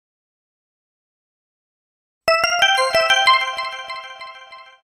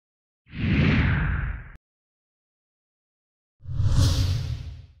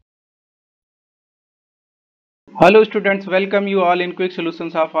Hello students, welcome you all in quick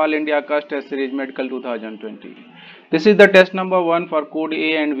solutions of All India Cast Test Series Medical 2020. This is the test number 1 for code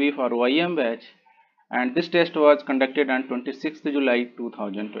A and B for YM batch, and this test was conducted on 26th July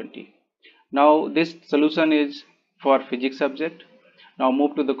 2020. Now this solution is for physics subject. Now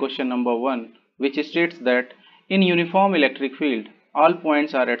move to the question number 1, which states that in uniform electric field all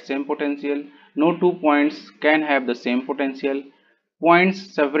points are at same potential. No two points can have the same potential.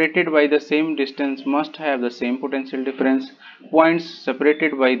 Points separated by the same distance must have the same potential difference. Points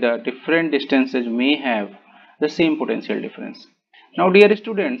separated by the different distances may have the same potential difference. Now dear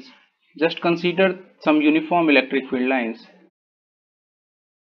students, just consider some uniform electric field lines.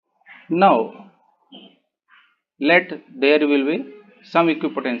 Now let there will be some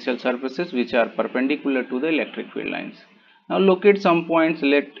equipotential surfaces which are perpendicular to the electric field lines. Now locate some points.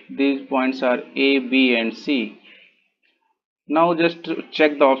 Let these points are A, B and C. Now just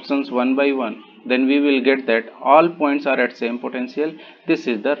check the options one by one. Then we will get that all points are at same potential. This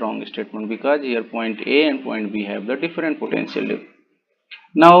is the wrong statement because here point A and point B have the different potential.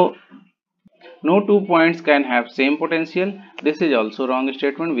 Now no two points can have same potential. This is also wrong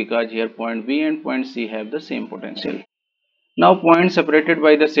statement because here point B and point C have the same potential. Now points separated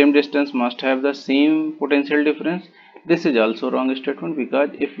by the same distance must have the same potential difference. This is also wrong statement because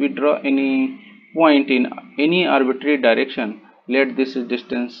if we draw any point in any arbitrary direction, let this is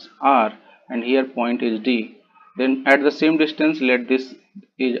distance r and here point is d, then at the same distance let this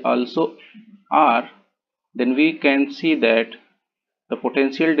is also r, then we can see that the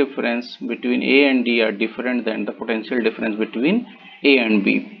potential difference between A and D are different than the potential difference between A and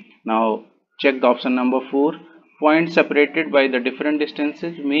B. Now check the option number 4. Points separated by the different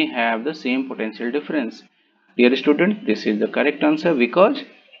distances may have the same potential difference. Dear student, this is the correct answer because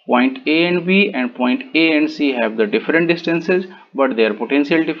point A and B and point A and C have the different distances but their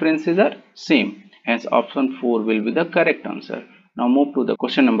potential differences are same. Hence option 4 will be the correct answer. Now move to the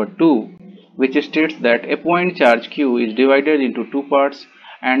question number 2, which states that a point charge Q is divided into two parts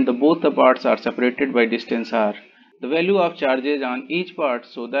and both the parts are separated by distance r. The value of charges on each part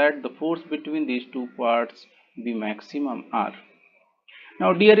so that the force between these two parts be maximum r.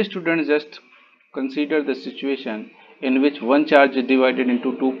 Now dear students, just consider the situation in which one charge is divided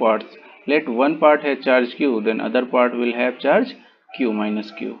into two parts. Let one part have charge Q, then other part will have charge Q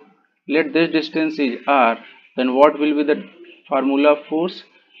minus Q. Let this distance is r, then what will be the formula of force?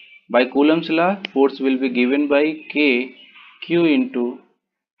 By Coulomb's law, force will be given by K Q into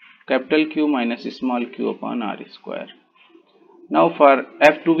capital Q minus small q upon r square. Now for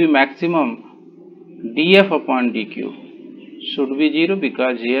F to be maximum, dF upon dQ should be 0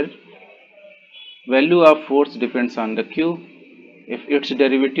 because here value of force depends on the Q. If its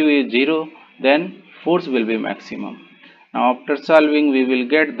derivative is 0, then force will be maximum. Now after solving we will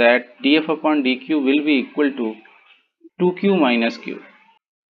get that dF upon dQ will be equal to 2Q minus Q.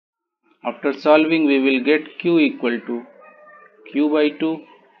 After solving we will get Q equal to Q by 2,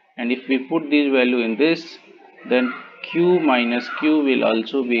 and if we put this value in this, then Q minus Q will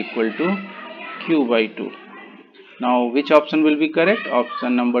also be equal to Q by 2. Now which option will be correct?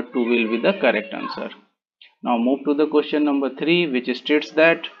 Option number 2 will be the correct answer. Now move to the question number 3, which states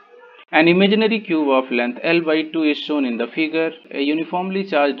that an imaginary cube of length L by 2 is shown in the figure. A uniformly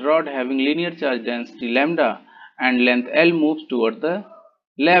charged rod having linear charge density lambda and length L moves toward the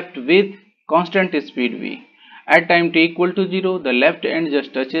left with constant speed v. At time t equal to 0, the left end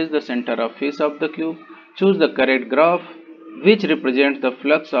just touches the center of face of the cube. Choose the correct graph which represents the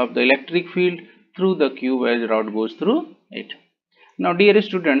flux of the electric field through the cube as rod goes through it. Now dear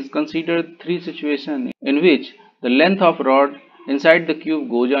students, consider three situations in which the length of rod inside the cube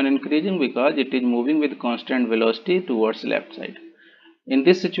goes on increasing because it is moving with constant velocity towards left side. In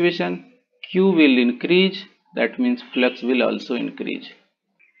this situation, Q will increase, that means flux will also increase.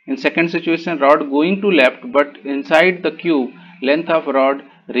 In second situation, rod going to left but inside the cube length of rod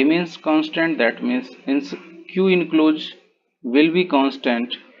remains constant, that means Q enclosed will be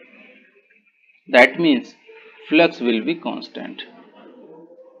constant, that means flux will be constant.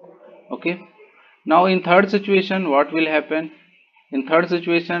 Okay. Now in third situation what will happen? In third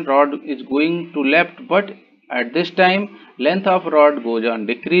situation rod is going to left but at this time length of rod goes on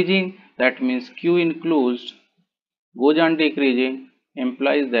decreasing, that means Q enclosed goes on decreasing,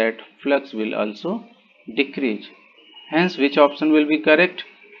 implies that flux will also decrease. Hence which option will be correct?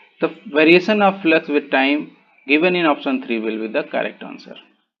 The variation of flux with time given in option 3 will be the correct answer.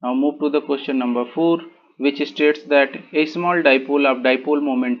 Now move to the question number 4, which states that a small dipole of dipole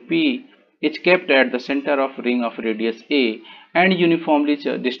moment P is kept at the center of ring of radius A and uniformly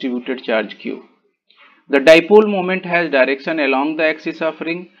distributed charge Q. The dipole moment has direction along the axis of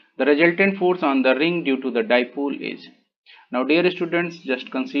ring. The resultant force on the ring due to the dipole is. Now dear students,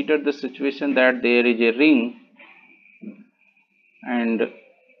 just consider the situation that there is a ring and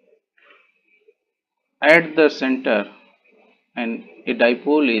at the center and a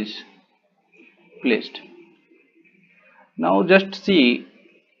dipole is placed. Now just see,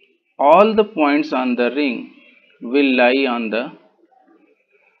 all the points on the ring will lie on the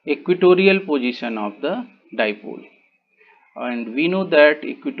equatorial position of the dipole, and we know that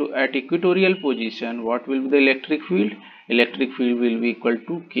at equatorial position what will be the electric field? Electric field will be equal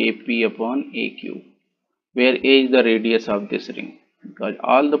to kp upon aq, where a is the radius of this ring, because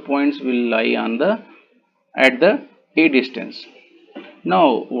all the points will lie on the at the a distance.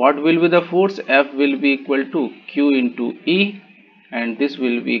 Now what will be the force? F will be equal to q into E, and this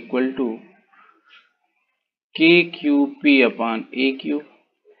will be equal to kqp upon aq.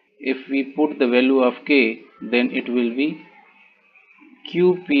 If we put the value of k, then it will be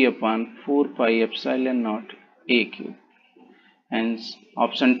qp upon 4 pi epsilon naught aq. Hence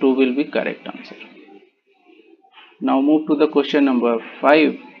option 2 will be correct answer. Now move to the question number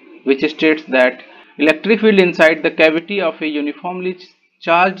 5, which states that electric field inside the cavity of a uniformly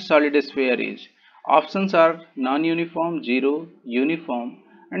charged solid sphere is. Options are non-uniform, zero, uniform,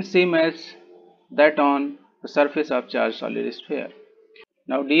 and same as that on the surface of charged solid sphere.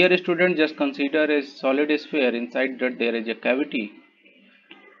 Now dear student, just consider a solid sphere, inside that there is a cavity.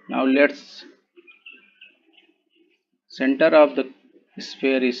 Now let's, center of the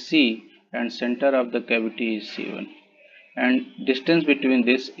sphere is C and center of the cavity is C1, and distance between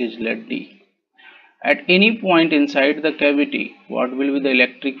this is let d. At any point inside the cavity, what will be the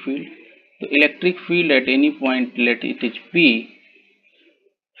electric field? The electric field at any point, let it is P,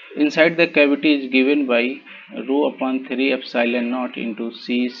 inside the cavity is given by rho upon 3 epsilon naught into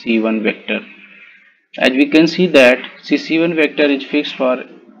C1 vector. As we can see that C1 vector is fixed for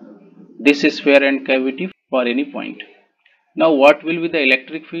this sphere and cavity for any point. Now what will be the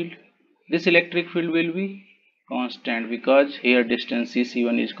electric field? This electric field will be constant, because here distance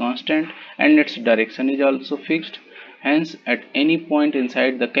C1 is constant and its direction is also fixed. Hence at any point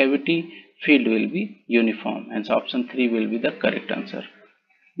inside the cavity, field will be uniform. Hence option 3 will be the correct answer.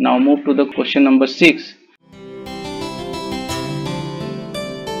 Now move to the question number 6,